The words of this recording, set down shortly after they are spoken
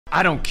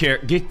I don't care.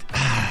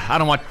 I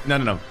don't want,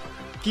 no.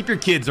 Keep your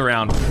kids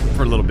around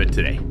for a little bit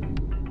today.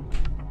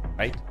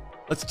 Right?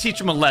 Let's teach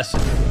them a lesson.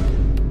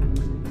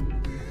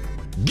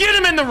 Get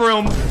them in the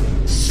room.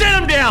 Sit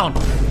them down.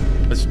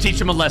 Let's teach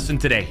them a lesson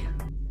today.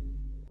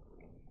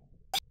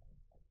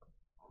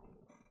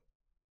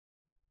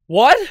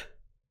 What?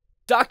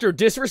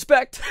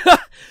 DrDisrespect?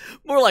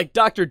 More like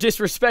Dr.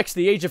 Disrespects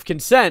the age of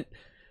consent.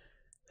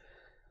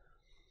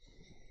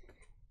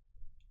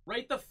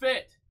 Rate the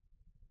fit.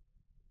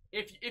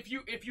 If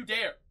you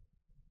dare.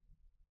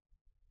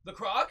 The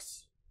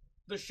Crocs?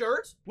 The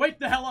shirt? Wake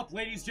the hell up,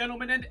 ladies,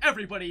 gentlemen, and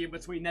everybody in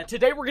between that.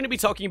 Today we're going to be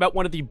talking about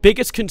one of the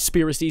biggest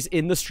conspiracies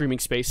in the streaming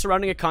space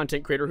surrounding a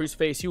content creator whose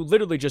face you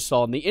literally just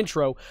saw in the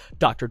intro,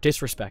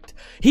 DrDisrespect.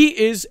 He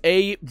is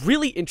a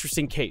really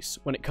interesting case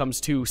when it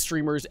comes to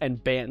streamers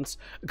and bans,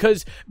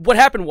 because what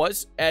happened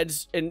was,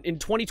 as in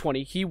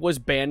 2020, he was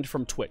banned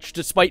from Twitch,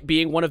 despite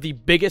being one of the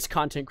biggest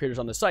content creators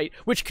on the site,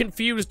 which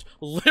confused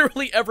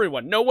literally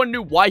everyone. No one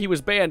knew why he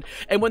was banned,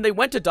 and when they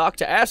went to Doc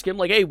to ask him,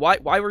 like, hey,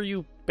 why were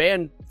you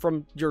banned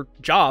from your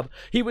job,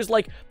 he was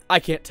like, I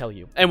can't tell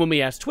you. And when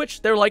we asked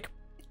Twitch, they're like,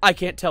 I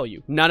can't tell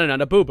you. Na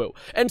boo-boo.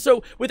 And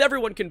so, with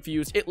everyone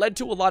confused, it led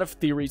to a lot of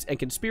theories and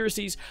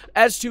conspiracies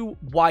as to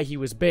why he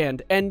was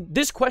banned, and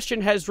this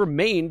question has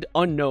remained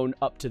unknown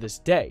up to this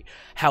day.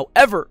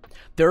 However,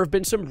 there have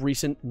been some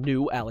recent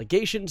new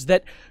allegations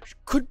that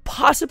could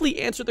possibly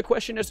answer the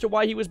question as to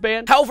why he was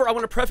banned. However, I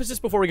want to preface this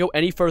before we go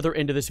any further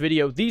into this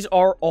video. These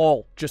are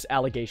all just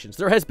allegations.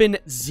 There has been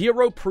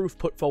zero proof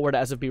put forward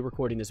as of me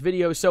recording this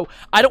video, so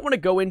I don't want to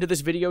go into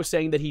this video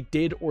saying that he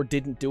did or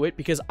didn't do it,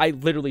 because I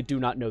literally do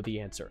not know the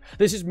answer.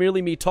 This is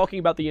merely me talking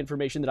about the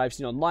information that I've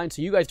seen online,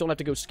 so you guys don't have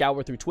to go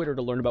scour through Twitter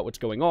to learn about what's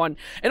going on,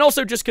 and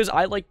also just because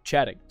I like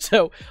chatting.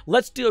 So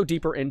let's go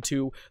deeper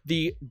into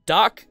the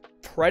Doc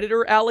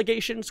Predator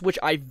allegations, which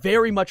I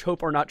very much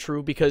hope are not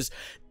true, because,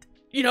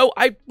 you know,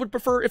 I would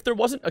prefer if there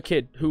wasn't a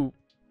kid who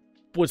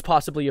was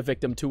possibly a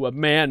victim to a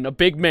man, a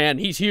big man.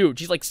 He's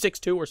huge. He's like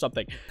 6'2" or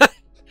something. I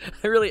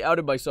really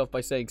outed myself by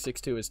saying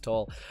 6'2" is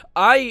tall.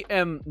 I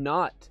am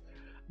not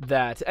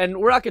that, and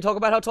we're not gonna talk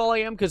about how tall I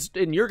am, because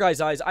in your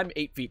guys' eyes, I'm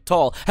 8 feet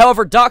tall.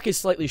 However, Doc is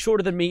slightly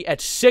shorter than me at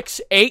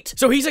 6'8",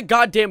 so he's a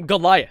goddamn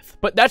Goliath.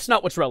 But that's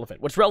not what's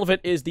relevant. What's relevant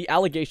is the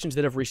allegations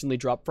that have recently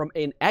dropped from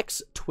an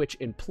ex-Twitch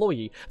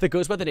employee that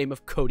goes by the name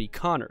of Cody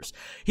Connors.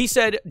 He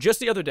said just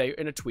the other day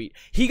in a tweet,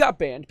 he got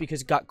banned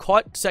because he got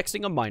caught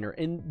sexting a minor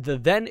in the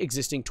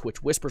then-existing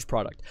Twitch Whispers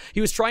product.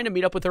 He was trying to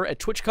meet up with her at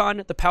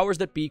TwitchCon. The powers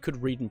that be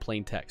could read in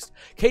plain text.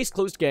 Case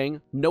closed,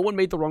 gang. No one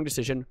made the wrong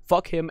decision.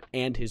 Fuck him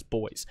and his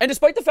boys. And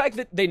despite the fact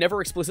that they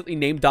never explicitly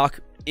named Doc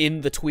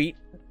in the tweet,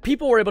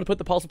 people were able to put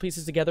the puzzle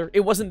pieces together. It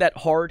wasn't that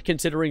hard,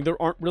 considering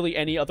there aren't really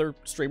any other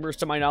streamers,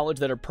 to my knowledge,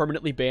 that are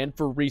permanently banned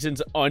for reasons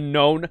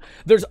unknown.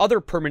 There's other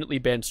permanently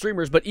banned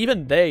streamers, but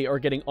even they are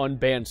getting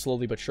unbanned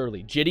slowly but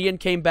surely. Gideon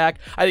came back.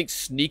 I think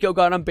Sneeko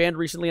got unbanned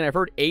recently, and I've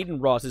heard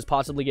Aiden Ross is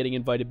possibly getting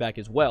invited back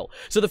as well.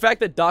 So the fact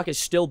that Doc is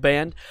still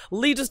banned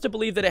leads us to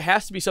believe that it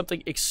has to be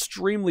something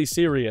extremely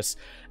serious,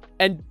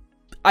 and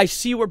I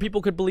see where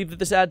people could believe that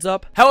this adds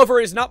up.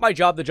 However, it is not my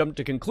job to jump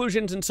to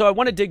conclusions, and so I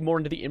want to dig more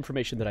into the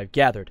information that I've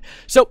gathered.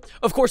 So,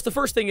 of course, the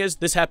first thing is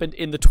this happened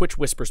in the Twitch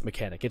Whispers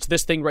mechanic. It's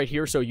this thing right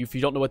here, so if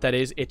you don't know what that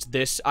is, it's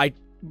this. I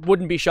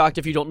wouldn't be shocked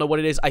if you don't know what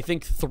it is. I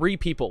think 3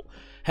 people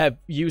have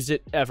used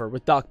it ever,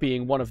 with Doc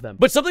being one of them.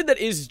 But something that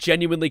is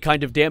genuinely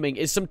kind of damning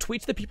is some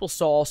tweets that people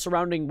saw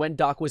surrounding when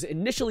Doc was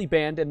initially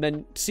banned, and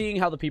then seeing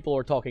how the people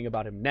are talking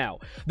about him now.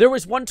 There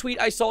was one tweet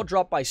I saw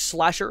dropped by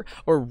Slasher,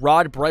 or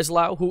Rod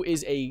Breslau, who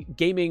is a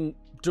gaming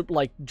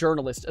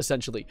journalist,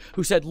 essentially,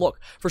 who said, look,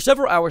 for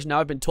several hours now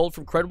I've been told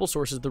from credible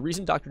sources the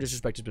reason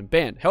DrDisrespect has been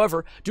banned.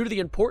 However, due to the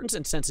importance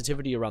and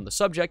sensitivity around the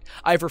subject,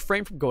 I have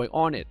refrained from going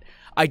on it.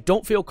 I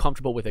don't feel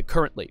comfortable with it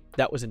currently.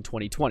 That was in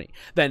 2020.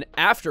 Then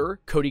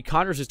after Cody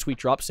Connors' tweet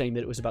dropped saying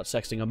that it was about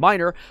sexting a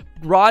minor,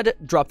 Rod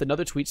dropped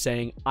another tweet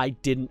saying, I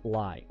didn't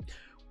lie.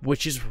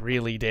 Which is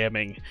really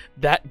damning.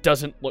 That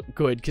doesn't look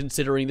good,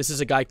 considering this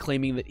is a guy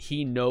claiming that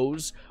he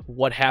knows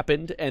what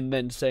happened and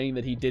then saying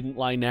that he didn't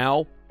lie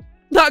now.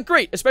 Not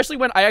great, especially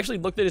when I actually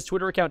looked at his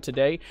Twitter account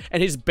today,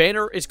 and his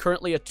banner is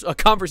currently a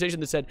conversation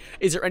that said,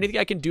 is there anything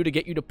I can do to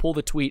get you to pull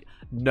the tweet?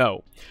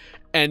 No.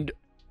 And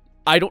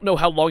I don't know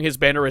how long his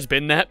banner has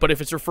been that, but if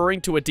it's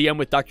referring to a DM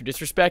with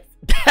DrDisrespect,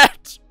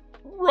 that's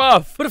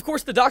rough. But of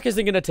course, the Doc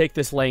isn't going to take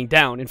this laying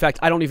down. In fact,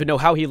 I don't even know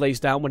how he lays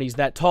down when he's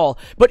that tall,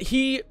 but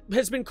he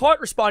has been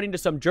caught responding to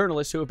some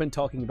journalists who have been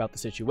talking about the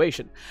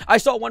situation. I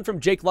saw one from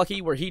Jake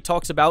Lucky where he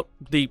talks about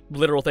the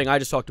literal thing I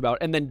just talked about,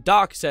 and then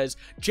Doc says,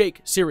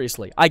 Jake,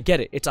 seriously, I get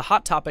it. It's a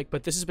hot topic,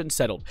 but this has been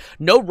settled.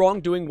 No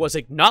wrongdoing was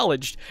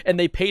acknowledged, and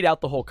they paid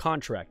out the whole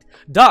contract.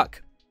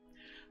 Doc,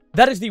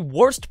 that is the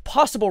worst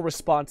possible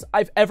response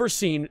I've ever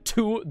seen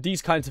to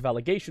these kinds of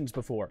allegations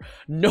before.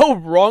 No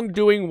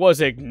wrongdoing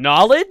was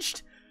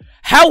acknowledged?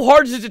 How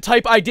hard is it to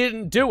type, I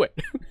didn't do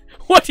it?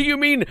 What do you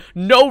mean,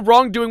 no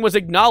wrongdoing was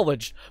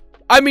acknowledged?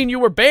 I mean, you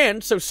were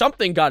banned, so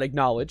something got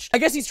acknowledged. I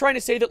guess he's trying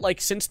to say that, like,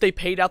 since they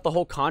paid out the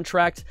whole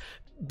contract,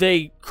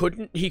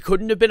 he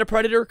couldn't have been a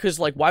predator, because,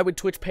 like, why would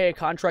Twitch pay a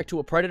contract to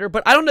a predator?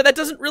 But I don't know, that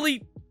doesn't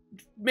really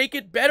make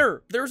it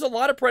better. There's a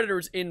lot of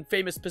predators in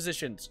famous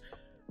positions,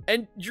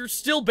 and you're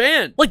still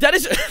banned. Like, that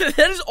is that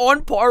is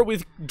on par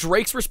with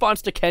Drake's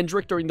response to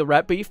Kendrick during the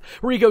rap beef,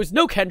 where he goes,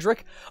 "No,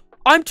 Kendrick,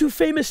 I'm too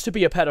famous to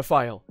be a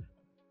pedophile."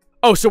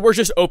 Oh, so we're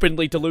just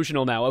openly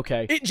delusional now,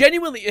 okay. It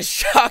genuinely is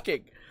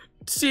shocking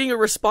seeing a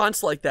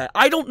response like that.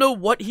 I don't know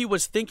what he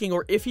was thinking,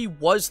 or if he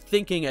was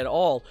thinking at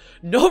all.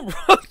 No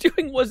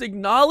wrongdoing was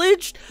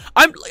acknowledged.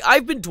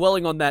 I've been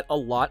dwelling on that a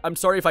lot. I'm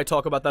sorry if I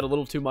talk about that a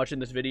little too much in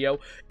this video.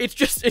 It's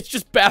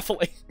just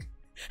baffling.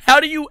 How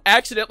do you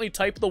accidentally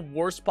type the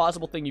worst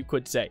possible thing you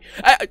could say?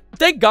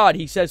 Thank God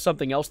he says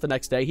something else the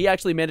next day. He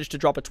actually managed to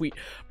drop a tweet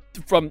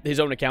from his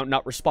own account,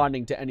 not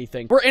responding to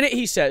anything. Where in it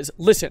he says,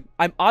 "Listen,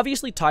 I'm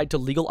obviously tied to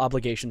legal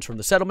obligations from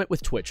the settlement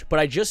with Twitch, but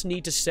I just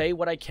need to say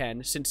what I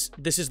can since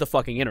this is the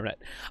fucking internet.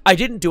 I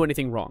didn't do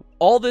anything wrong.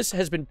 All this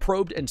has been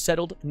probed and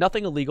settled,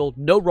 nothing illegal,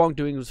 no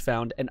wrongdoing was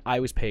found, and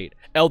I was paid.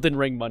 Elden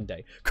Ring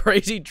Monday."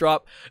 Crazy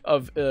drop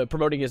of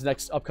promoting his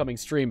next upcoming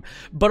stream.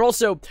 But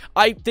also,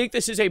 I think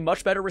this is a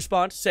much better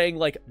response, saying,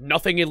 like,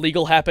 nothing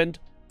illegal happened.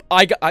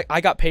 I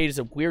got paid is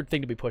a weird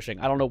thing to be pushing.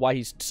 I don't know why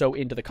he's so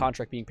into the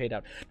contract being paid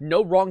out.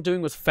 No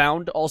wrongdoing was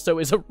found also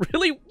is a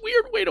really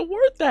weird way to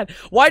word that.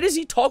 Why does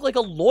he talk like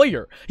a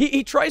lawyer?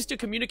 He tries to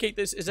communicate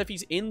this as if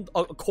he's in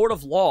a court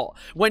of law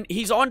when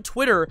he's on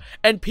Twitter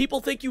and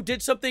people think you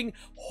did something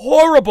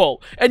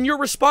horrible and your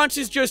response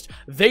is just,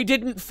 they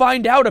didn't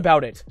find out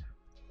about it.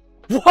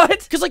 What?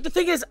 Because, like, the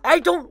thing is, I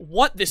don't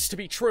want this to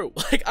be true.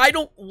 Like, I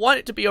don't want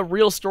it to be a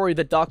real story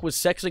that Doc was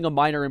sexing a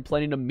minor and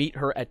planning to meet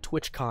her at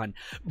TwitchCon.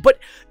 But,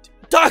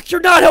 Doc,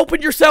 you're not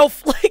helping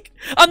yourself. Like,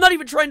 I'm not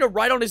even trying to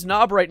ride on his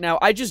knob right now.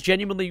 I just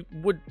genuinely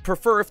would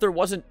prefer if there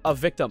wasn't a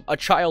victim, a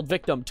child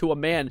victim, to a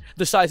man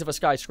the size of a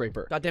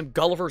skyscraper. Goddamn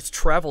Gulliver's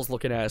Travels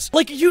looking ass.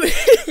 Like, you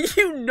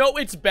know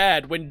it's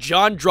bad when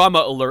John Drama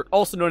Alert,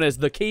 also known as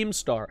the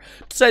Keemstar,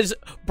 says,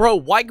 "Bro,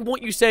 why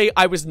won't you say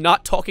I was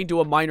not talking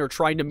to a minor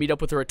trying to meet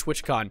up with her at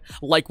TwitchCon,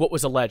 like what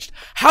was alleged?"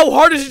 How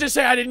hard is it to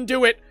say I didn't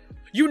do it?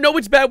 You know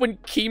it's bad when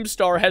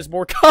Keemstar has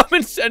more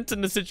common sense in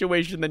the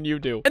situation than you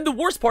do. And the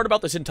worst part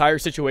about this entire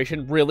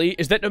situation, really,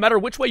 is that no matter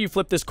which way you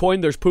flip this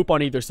coin, there's poop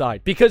on either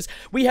side. Because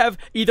we have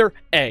either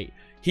A,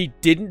 he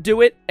didn't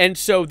do it, and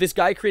so this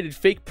guy created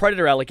fake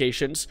predator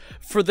allegations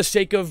for the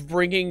sake of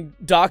bringing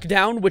Doc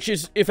down, which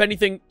is, if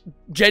anything,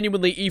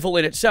 genuinely evil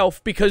in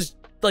itself, because,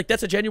 like,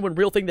 that's a genuine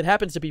real thing that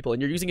happens to people,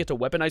 and you're using it to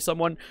weaponize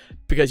someone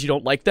because you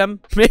don't like them.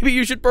 Maybe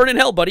you should burn in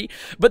hell, buddy.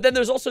 But then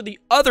there's also the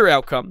other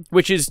outcome,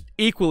 which is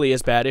equally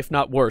as bad, if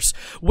not worse,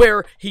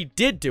 where he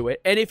did do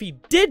it, and if he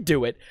did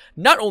do it,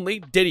 not only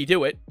did he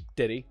do it,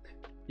 did he?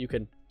 You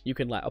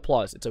can laugh.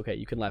 Applause. It's okay.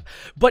 You can laugh.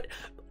 But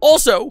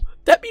also,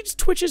 that means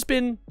Twitch has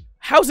been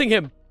housing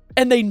him,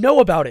 and they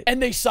know about it,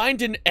 and they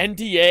signed an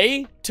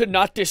NDA to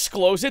not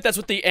disclose it. That's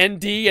what the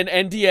ND and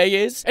NDA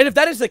is. And if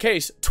that is the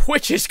case,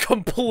 Twitch is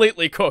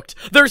completely cooked.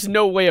 There's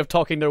no way of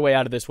talking their way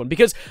out of this one,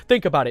 because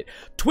think about it.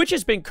 Twitch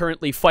has been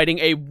currently fighting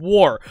a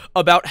war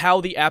about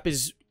how the app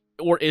is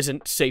or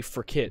isn't safe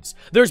for kids.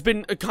 There's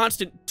been a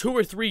constant 2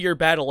 or 3 year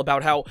battle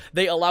about how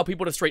they allow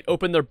people to straight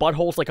open their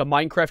buttholes like a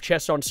Minecraft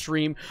chest on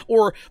stream,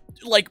 or,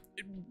 like,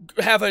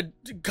 have a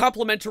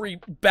complimentary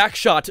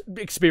backshot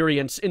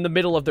experience in the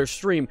middle of their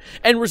stream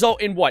and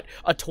result in what?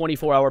 A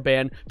 24-hour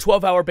ban,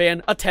 12-hour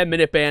ban, a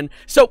 10-minute ban.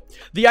 So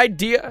the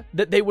idea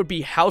that they would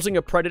be housing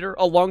a predator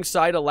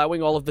alongside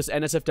allowing all of this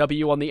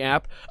NSFW on the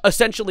app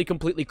essentially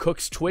completely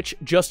cooks Twitch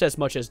just as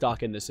much as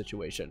Doc in this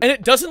situation. And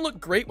it doesn't look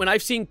great when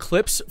I've seen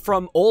clips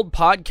from old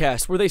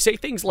podcasts where they say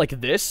things like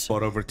this.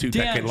 But over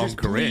 2-decade-long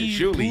career,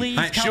 surely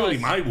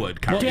my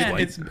would count. Dan,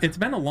 it's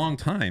been a long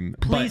time.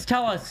 Please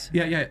tell us.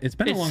 Yeah, it's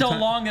been a long time. It's so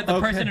long that the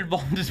person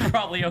involved is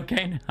probably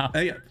okay now.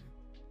 Yeah.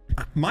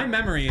 My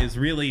memory is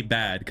really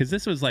bad because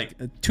this was like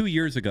 2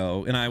 years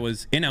ago, and I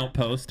was in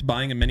Outpost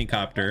buying a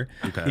minicopter,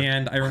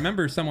 and I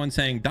remember someone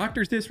saying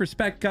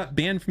DrDisrespect got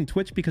banned from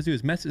Twitch because he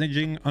was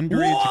messaging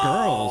underage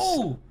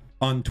girls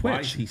on Twitch.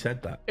 Why he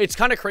said that? It's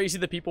kind of crazy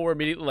that people were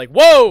immediately like,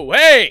 "Whoa,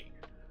 hey!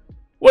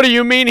 What do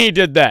you mean he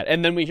did that?"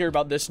 And then we hear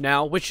about this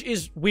now, which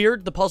is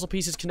weird. The puzzle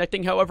piece is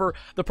connecting. However,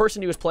 the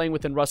person he was playing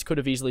with in Rust could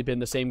have easily been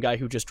the same guy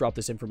who just dropped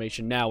this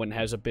information now and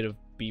has a bit of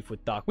beef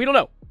with Doc. We don't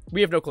know.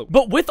 We have no clue.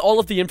 But with all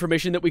of the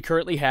information that we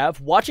currently have,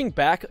 watching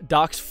back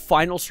Doc's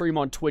final stream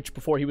on Twitch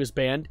before he was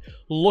banned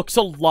looks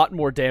a lot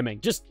more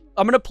damning.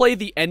 I'm going to play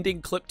the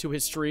ending clip to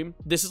his stream.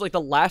 This is like the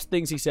last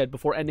things he said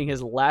before ending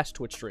his last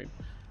Twitch stream.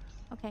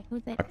 Okay,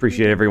 who's it? I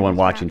appreciate everyone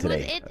watching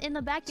today. Who's it in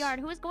the backyard?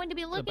 Who is going to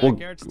be looking?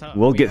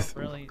 We'll get.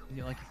 Really,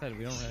 like I said,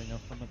 we don't really know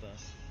some of the.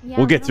 Yeah,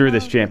 we'll get through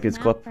this Champions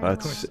Clip.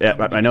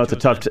 I know it's a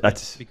tough.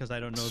 Because I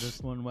don't know this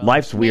one well.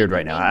 Life's weird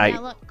right now.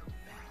 Oh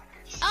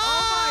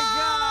my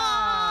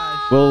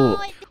gosh!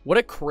 Well, what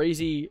a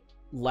crazy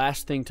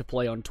last thing to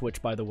play on Twitch,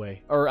 by the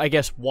way. Or I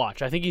guess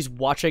watch. I think he's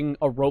watching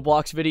a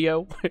Roblox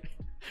video.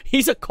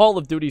 He's a Call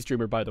of Duty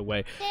streamer, by the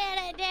way.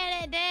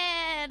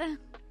 Did.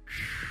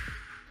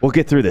 we'll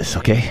get through this,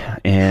 okay?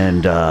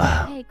 And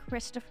Hey,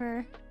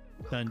 Christopher.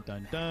 Dun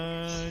dun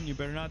dun. You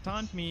better not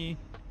taunt me.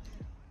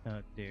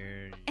 How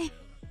dare you?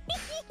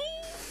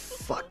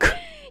 Fuck.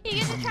 You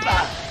get to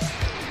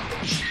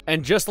try.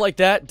 And just like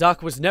that,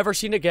 Doc was never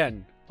seen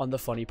again on the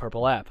Funny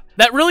Purple app.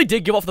 That really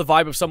did give off the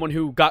vibe of someone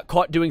who got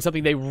caught doing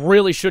something they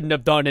really shouldn't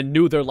have done and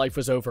knew their life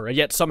was over, and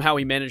yet somehow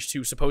he managed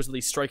to supposedly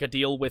strike a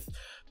deal with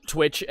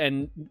Twitch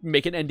and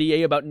make an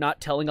NDA about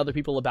not telling other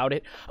people about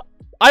it.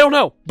 I don't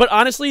know, but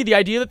honestly, the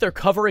idea that they're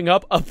covering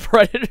up a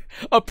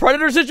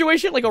predator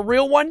situation, like a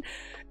real one,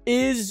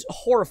 is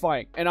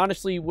horrifying, and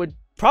honestly would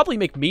probably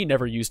make me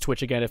never use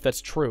Twitch again if that's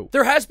true.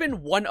 There has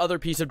been one other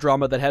piece of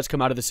drama that has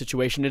come out of the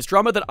situation. It's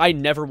drama that I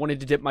never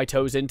wanted to dip my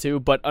toes into,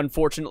 but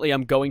unfortunately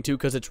I'm going to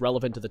because it's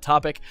relevant to the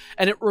topic,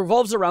 and it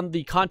revolves around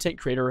the content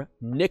creator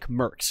Nick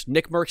Merckx.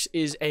 Nick Merckx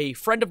is a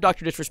friend of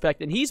DrDisrespect,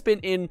 and he's been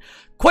in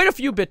quite a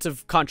few bits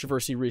of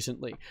controversy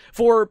recently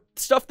for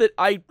stuff that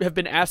I have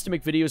been asked to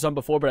make videos on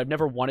before, but I've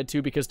never wanted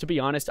to because, to be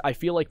honest, I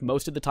feel like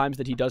most of the times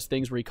that he does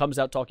things where he comes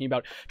out talking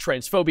about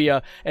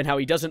transphobia and how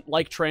he doesn't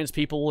like trans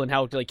people and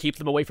how to like keep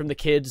them away from the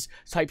kids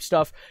type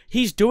stuff,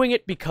 he's doing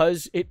it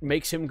because it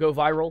makes him go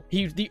viral.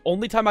 The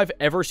only time I've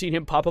ever seen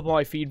him pop up on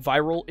my feed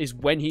viral is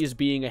when he is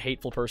being a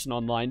hateful person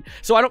online.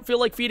 So I don't feel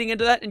like feeding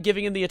into that and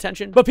giving him the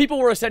attention. But people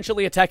were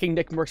essentially attacking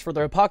Nick Merckx for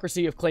their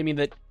hypocrisy of claiming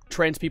that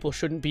trans people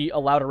shouldn't be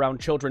allowed around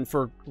children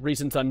for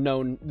reasons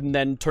unknown, and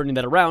then turning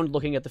that around,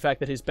 looking at the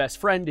fact that his best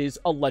friend is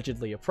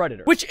allegedly a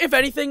predator. Which, if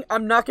anything,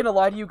 I'm not gonna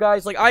lie to you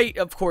guys, like,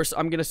 of course,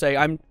 I'm gonna say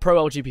I'm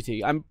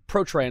pro-LGBT, I'm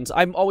pro-trans,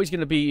 I'm always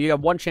gonna be, you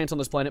have one chance on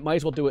this planet, might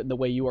as well do it in the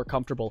way you are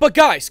comfortable. But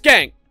guys,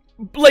 gang,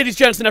 ladies,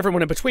 gents, and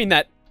everyone in between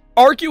that,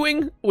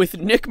 arguing with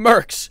Nick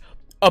Merckx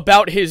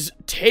about his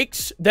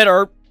takes that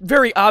are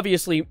very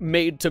obviously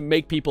made to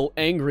make people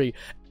angry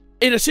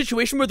in a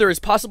situation where there is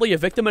possibly a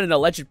victim and an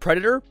alleged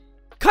predator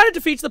kind of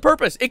defeats the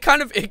purpose. It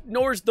kind of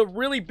ignores the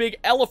really big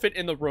elephant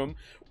in the room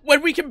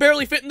when we can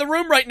barely fit in the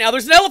room right now.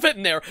 There's an elephant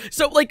in there.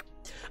 So, like,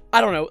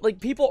 I don't know.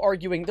 Like, people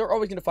arguing, they're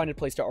always going to find a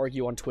place to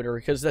argue on Twitter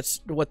because that's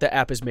what the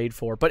app is made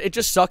for. But it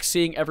just sucks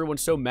seeing everyone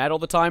so mad all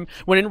the time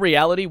when in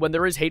reality, when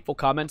there is hateful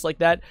comments like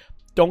that,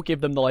 don't give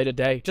them the light of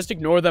day. Just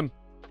ignore them.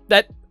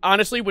 That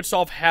honestly would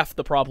solve half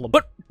the problem.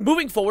 But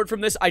moving forward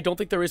from this, I don't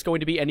think there is going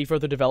to be any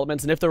further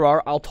developments, and if there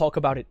are, I'll talk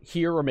about it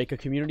here or make a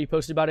community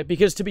post about it,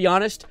 because to be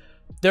honest,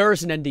 there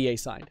is an NDA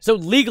signed. So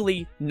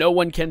legally, no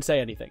one can say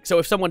anything. So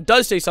if someone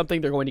does say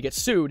something, they're going to get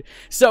sued.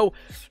 So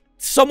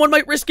someone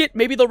might risk it.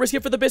 Maybe they'll risk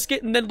it for the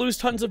biscuit and then lose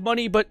tons of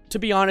money. But to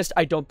be honest,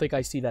 I don't think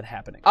I see that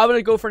happening. I'm going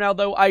to go for now,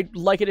 though. I'd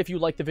like it if you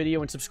like the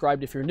video and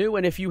subscribed if you're new.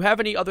 And if you have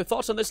any other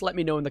thoughts on this, let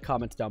me know in the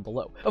comments down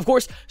below. Of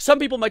course, some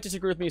people might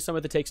disagree with me with some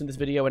of the takes in this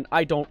video, and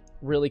I don't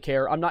really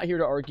care. I'm not here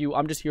to argue.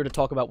 I'm just here to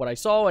talk about what I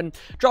saw and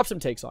drop some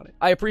takes on it.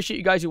 I appreciate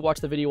you guys who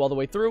watched the video all the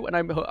way through, and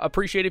I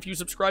appreciate if you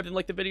subscribed and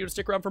like the video to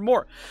stick around for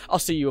more. I'll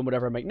see you in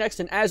whatever I make next.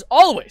 And as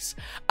always,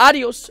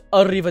 adios,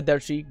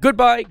 arrivederci,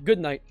 goodbye, good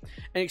night,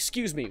 and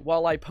excuse me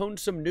while I pwn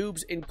some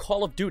noobs in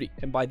Call of Duty,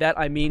 and by that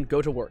I mean go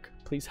to work.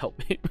 Please help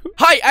me.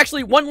 Hi,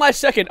 actually, one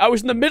last second. I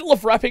was in the middle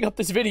of wrapping up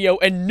this video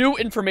and new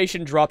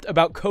information dropped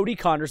about Cody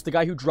Connors, the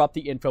guy who dropped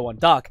the info on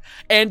Doc,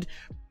 and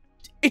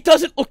it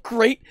doesn't look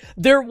great.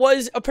 There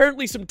was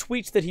apparently some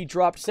tweets that he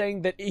dropped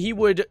saying that he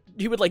would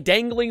like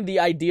dangling the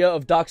idea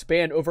of Doc's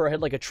ban over our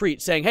head like a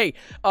treat, saying, hey,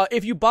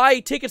 if you buy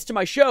tickets to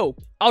my show,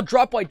 I'll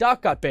drop why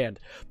Doc got banned.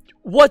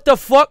 What the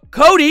fuck,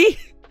 Cody?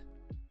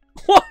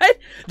 What?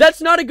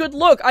 That's not a good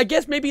look. I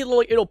guess maybe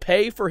it'll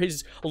pay for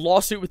his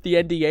lawsuit with the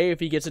NDA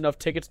if he gets enough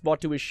tickets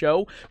bought to his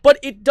show, but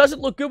it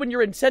doesn't look good when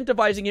you're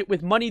incentivizing it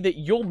with money that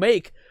you'll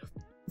make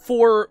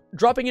for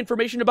dropping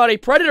information about a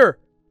predator.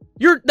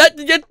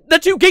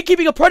 That's you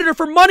gatekeeping a predator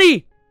for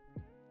money.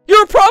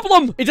 You're a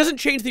problem! It doesn't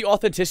change the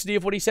authenticity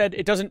of what he said.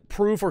 It doesn't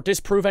prove or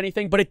disprove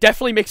anything, but it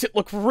definitely makes it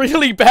look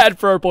really bad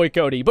for our boy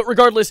Cody. But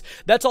regardless,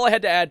 that's all I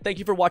had to add. Thank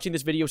you for watching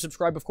this video.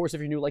 Subscribe, of course, if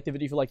you're new. Like the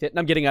video if you liked it. And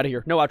I'm getting out of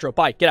here. No outro.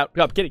 Bye. Get out.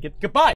 Goodbye.